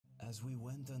As we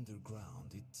went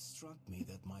underground, it struck me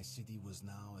that my city was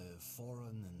now a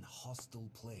foreign and hostile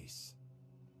place.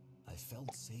 I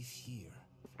felt safe here,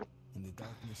 in the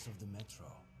darkness of the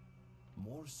metro.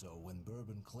 More so when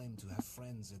Bourbon claimed to have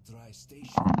friends at Dry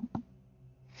Station.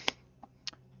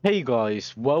 Hey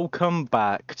guys, welcome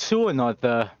back to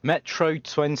another Metro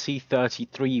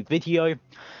 2033 video.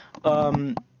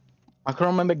 I can't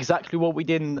remember exactly what we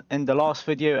did in the last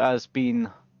video, as been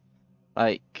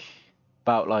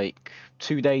about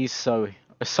 2 days, so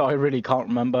I really can't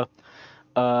remember.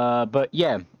 But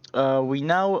yeah, we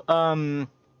now are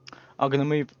gonna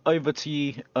move over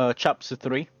to chapter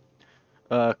 3,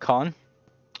 Khan,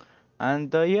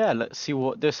 and yeah, let's see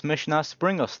what this mission has to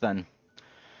bring us then.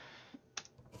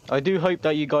 I do hope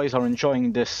that you guys are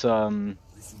enjoying this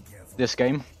this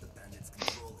game. The bandits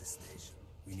control this station.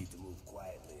 We need to move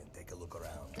quietly and take a look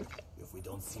around. If we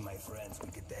don't see my friends,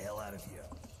 we get the hell out of here.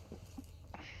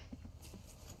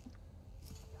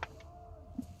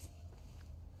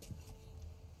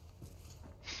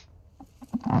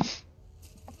 I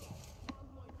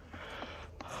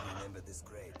remember this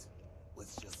grate.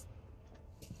 Let's just...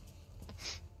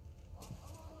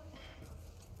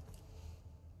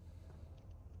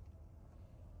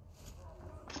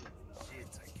 Shit,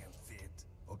 I can't fit.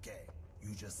 Okay,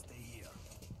 you just stay here.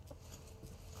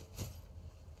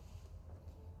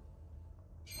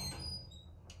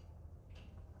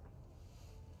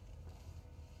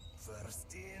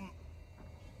 First in,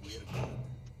 we're good.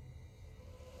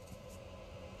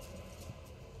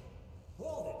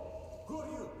 Hold it! Who are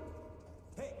you?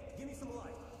 Hey, give me some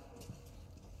light.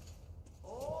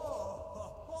 Oh, ha,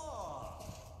 ha.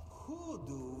 Who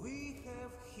do we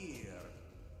have here?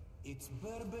 It's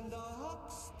Bourbon the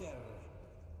Huckster.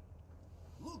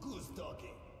 Look who's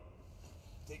talking.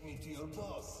 Take me to your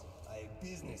boss. I have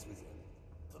business with him.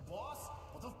 The boss?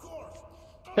 But of course.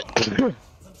 Then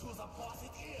who's the boss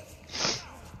it is?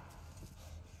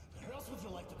 Where else would you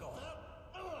like to go, huh?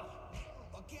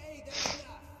 Okay, that's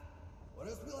enough. Or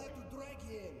else we'll have to drag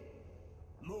him.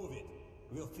 Move it.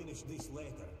 We'll finish this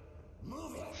later.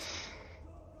 Move it.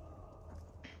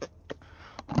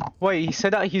 Wait, he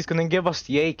said that he's gonna give us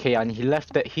the AK and he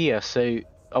left it here, so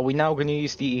are we now gonna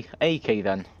use the AK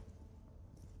then?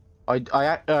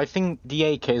 I think the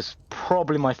AK is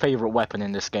probably my favorite weapon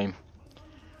in this game.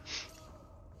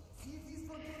 See if he's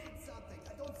forgetting something.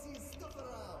 I don't see his stuff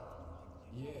around.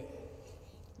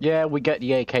 Yeah, we get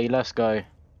the AK, let's go.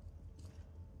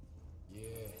 Yeah,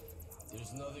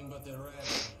 there's nothing but the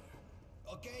rat.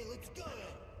 Okay, let's go.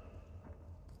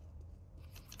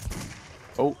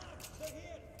 Oh.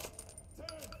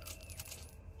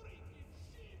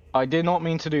 I did not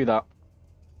mean to do that.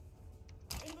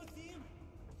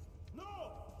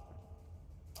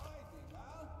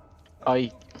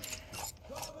 I...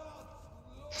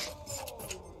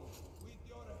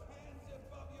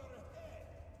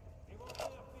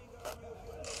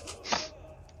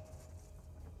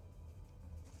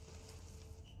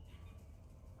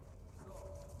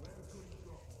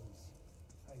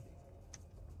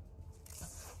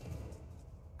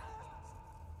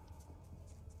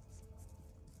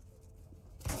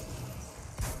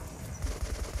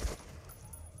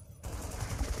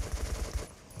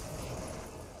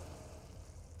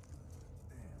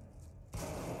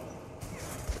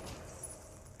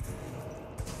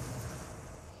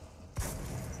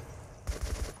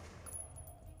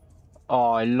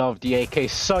 Oh, I love the AK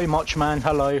so much, man.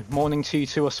 Hello, morning to you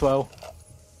too as well.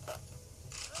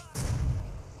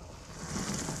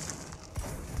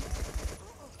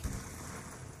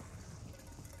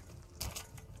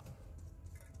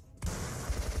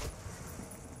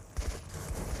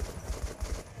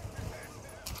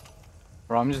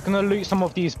 Right, I'm just gonna loot some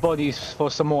of these bodies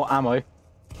for some more ammo.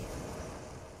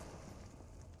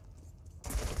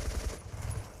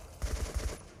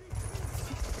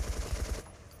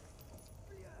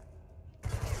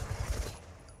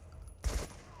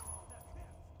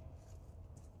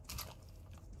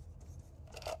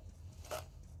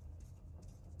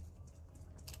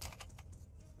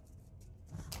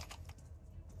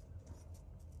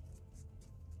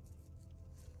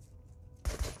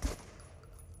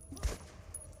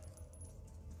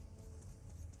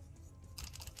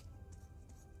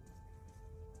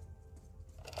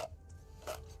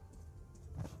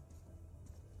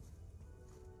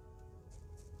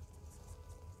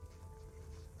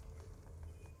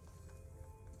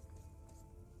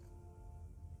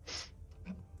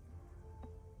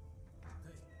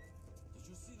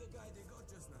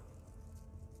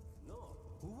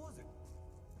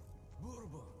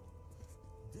 Bourbon.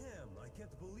 Damn, I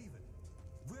can't believe it.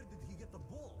 Where did he get the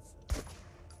balls?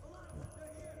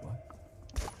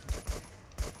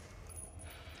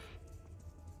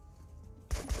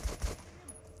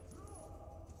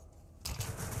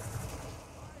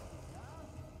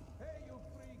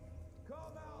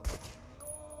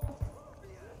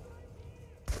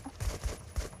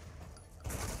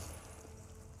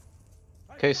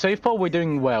 Okay, so far we're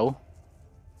doing well.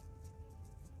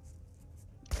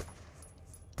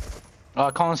 Oh,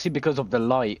 I can't see because of the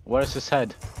light. Where's his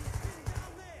head?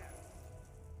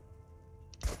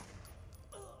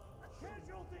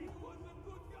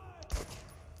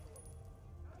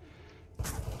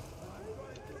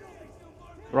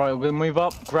 Right, we're gonna move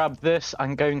up, grab this,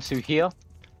 and go into here.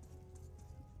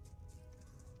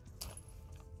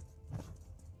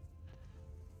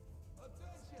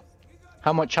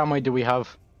 How much ammo do we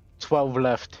have? 12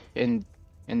 left in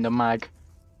the mag.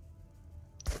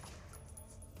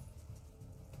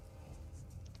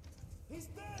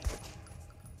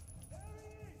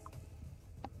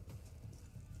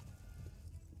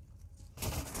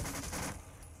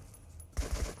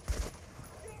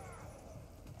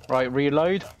 Right,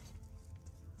 reload.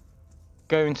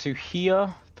 Go into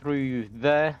here, through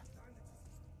there.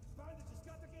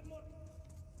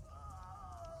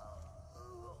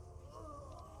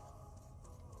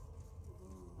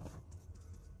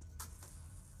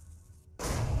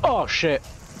 Oh shit!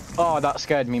 Oh, that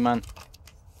scared me, man.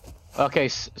 Okay,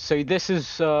 so this is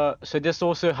so this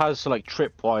also has like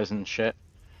tripwires and shit.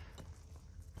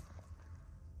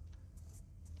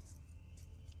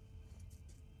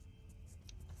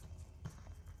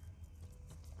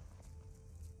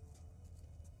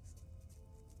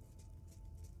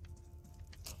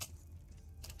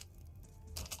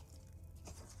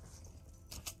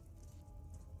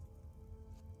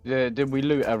 Did we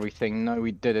loot everything? No,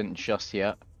 we didn't just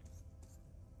yet.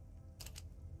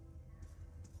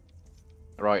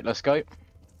 Right, let's go.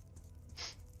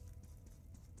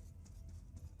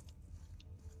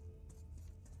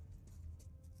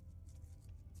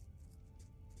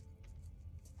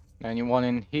 Anyone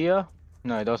in here?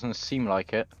 No, it doesn't seem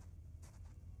like it.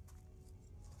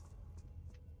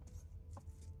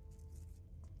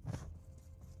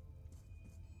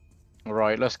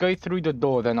 Right, let's go through the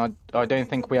door then. I don't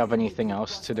think we have anything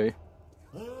else to do.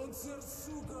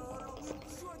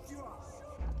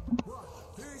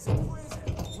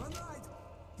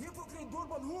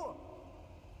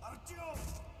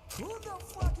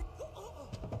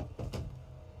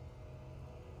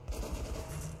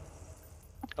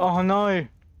 Oh no!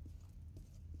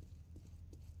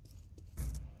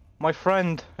 My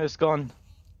friend is gone.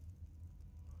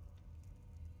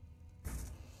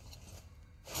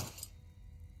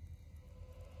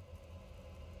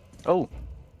 Oh.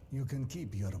 You can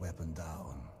keep your weapon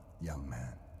down, young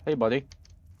man. Hey, buddy.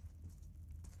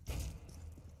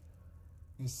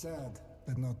 A sad,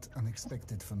 but not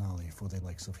unexpected finale for the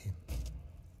likes of him.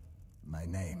 My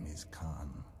name is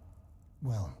Khan.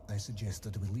 Well, I suggest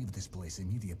that we leave this place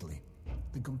immediately.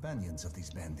 The companions of these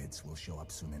bandits will show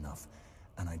up soon enough,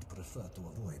 and I'd prefer to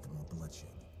avoid more bloodshed.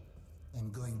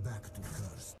 I'm going back to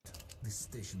Cursed. This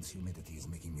station's humidity is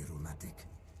making me rheumatic.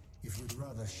 If you'd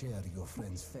rather share your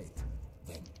friend's fate,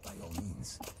 then by all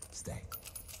means, stay.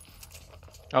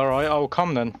 Alright, I'll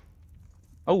come then.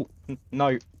 Oh,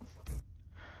 no.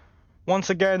 Once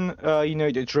again, you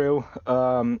know the drill.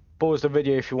 Pause the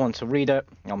video if you want to read it.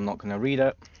 I'm not going to read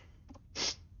it.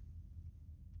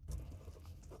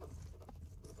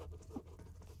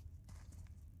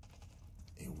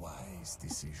 A wise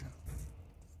decision.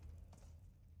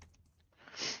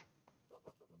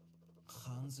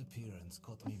 Khan's appearance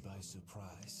caught me by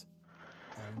surprise.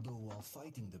 Although while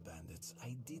fighting the bandits,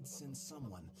 I did sense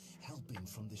someone helping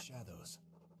from the shadows.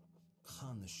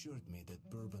 Khan assured me that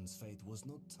Bourbon's fate was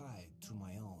not tied to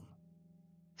my own.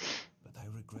 But I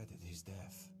regretted his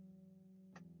death.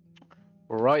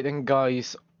 Right then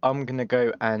guys, I'm gonna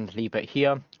go and leave it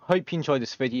here. Hope you enjoyed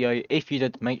this video. If you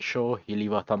did, make sure you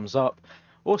leave a thumbs up.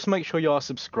 Also make sure you are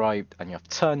subscribed and you have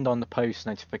turned on the post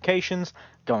notifications.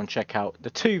 Go and check out the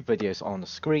two videos on the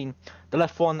screen. The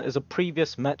left one is a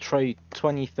previous Metro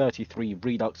 2033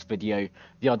 Redux video.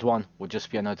 The other one will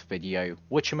just be another video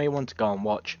which you may want to go and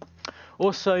watch.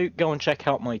 Also go and check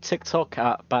out my TikTok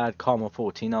at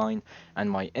badkarma49 and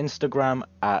my Instagram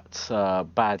at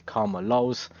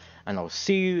badkarmalols. And I'll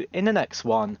see you in the next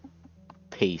one.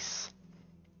 Peace.